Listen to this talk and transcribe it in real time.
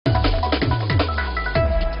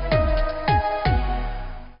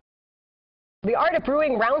The Art of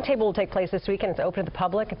Brewing Roundtable will take place this weekend. It's open to the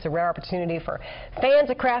public. It's a rare opportunity for fans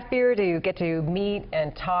of craft beer to get to meet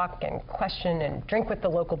and talk and question and drink with the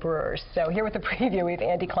local brewers. So here with the preview, we have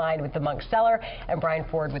Andy Klein with the Monk Cellar and Brian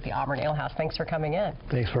Ford with the Auburn Ale House. Thanks for coming in.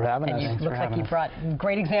 Thanks for having us. And you look like you brought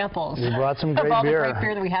great examples. We brought some great of all beer. the great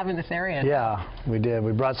beer that we have in this area. Yeah, we did.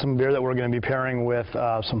 We brought some beer that we're going to be pairing with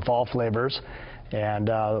some fall flavors. And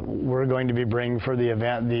we're going to be bringing for the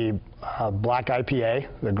event the Black IPA,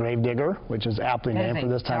 the Grave Digger, which is aptly named for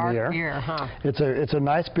this time of year. Beer, huh? It's a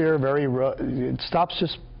nice beer. It stops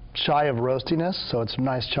just shy of roastiness, so it's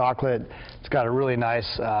nice chocolate. It's got a really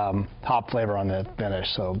nice hop flavor on the finish,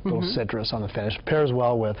 so a little citrus on the finish. Pairs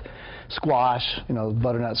well with squash,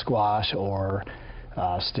 butternut squash or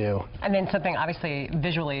stew. And then something obviously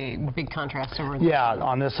visually big contrast over there. Yeah,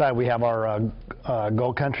 on this side we have our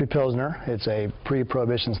Gold Country Pilsner. It's a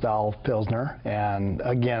pre-Prohibition style Pilsner, and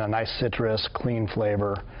again a nice citrus, clean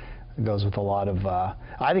flavor. It goes with a lot of,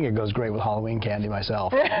 I think it goes great with Halloween candy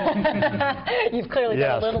myself. You've clearly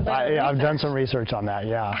done a little bit of research. I've done some research on that,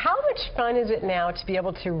 yeah. How much fun is it now to be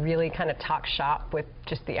able to really kind of talk shop with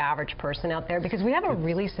just the average person out there? Because we have a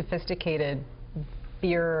really sophisticated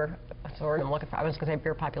beer, that's the word I'm looking for. I was going to say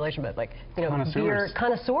beer population, but beer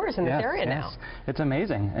connoisseurs in this area now. It's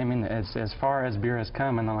amazing. I mean, as far as beer has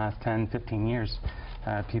come in the last 10, 15 years,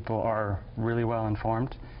 people are really well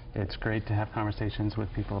informed. It's great to have conversations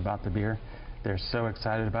with people about the beer. They're so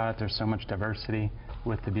excited about it. There's so much diversity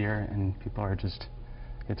with the beer, and people are just,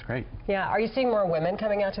 it's great. Yeah. Are you seeing more women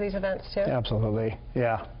coming out to these events, too? Absolutely,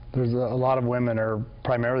 yeah. There's a lot of women are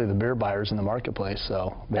primarily the beer buyers in the marketplace,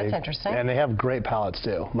 so that's interesting. And they have great palates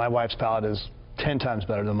too. My wife's palate is 10 times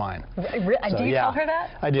better than mine. Do you tell her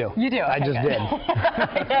that? I do. You do? Okay, I just did.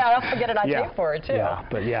 Yeah, I'll forget it. I pay for it too. Yeah,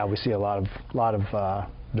 but yeah, we see a lot of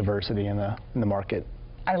diversity in the market.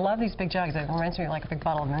 I love these big jugs. It reminds me of like a big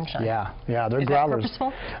bottle of moonshine. Yeah, they're Is growlers. Is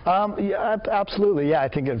that purposeful? Yeah, absolutely. Yeah, I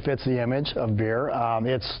think it fits the image of beer.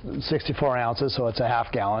 It's 64 ounces, so it's a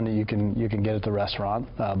half gallon. You can get at the restaurant,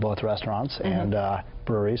 both restaurants and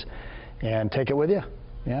breweries, and take it with you.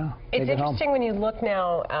 Yeah. It's interesting when you look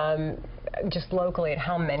now, just locally, at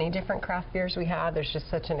how many different craft beers we have. There's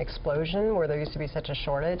just such an explosion where there used to be such a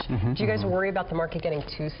shortage. Do you guys worry about the market getting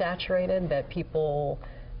too saturated, that people?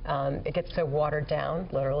 It gets so watered down,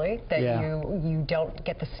 literally, that you don't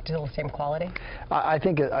get still the same quality? I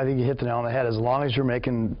think you hit the nail on the head. As long as you're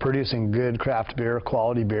producing good craft beer,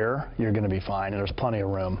 quality beer, you're going to be fine, and there's plenty of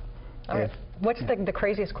room. All right. What's the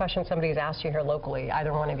craziest question somebody's asked you here locally,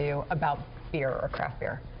 either one of you, about beer or craft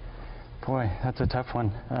beer? Boy, that's a tough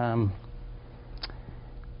one.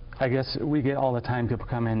 I guess we get all the time people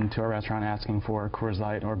come into our restaurant asking for Coors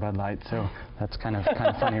Light or Bud Light, so that's kind of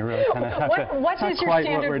funny, really. What is your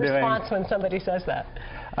standard response when somebody says that?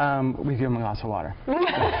 We give them a glass of water.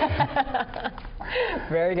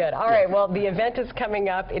 Very good. All right, well, the event is coming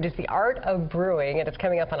up. It is the Art of Brewing, and it's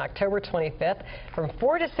coming up on October 25th from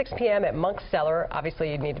 4 to 6 p.m. at Monk Cellar.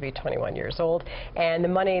 Obviously, you need to be 21 years old. And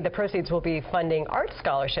the proceeds will be funding art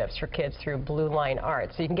scholarships for kids through Blue Line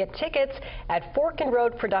Art. So you can get tickets at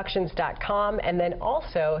forkandroadproductions.com, and then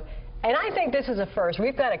also, and I think this is a first,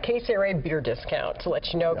 we've got a KCRA beer discount to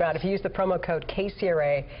let you know about. If you use the promo code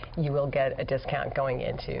KCRA, you will get a discount going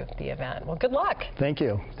into the event. Well, good luck. Thank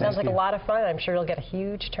you. Sounds like a lot of fun. I'm sure you'll get a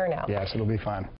huge turnout. Yes, it'll be fun.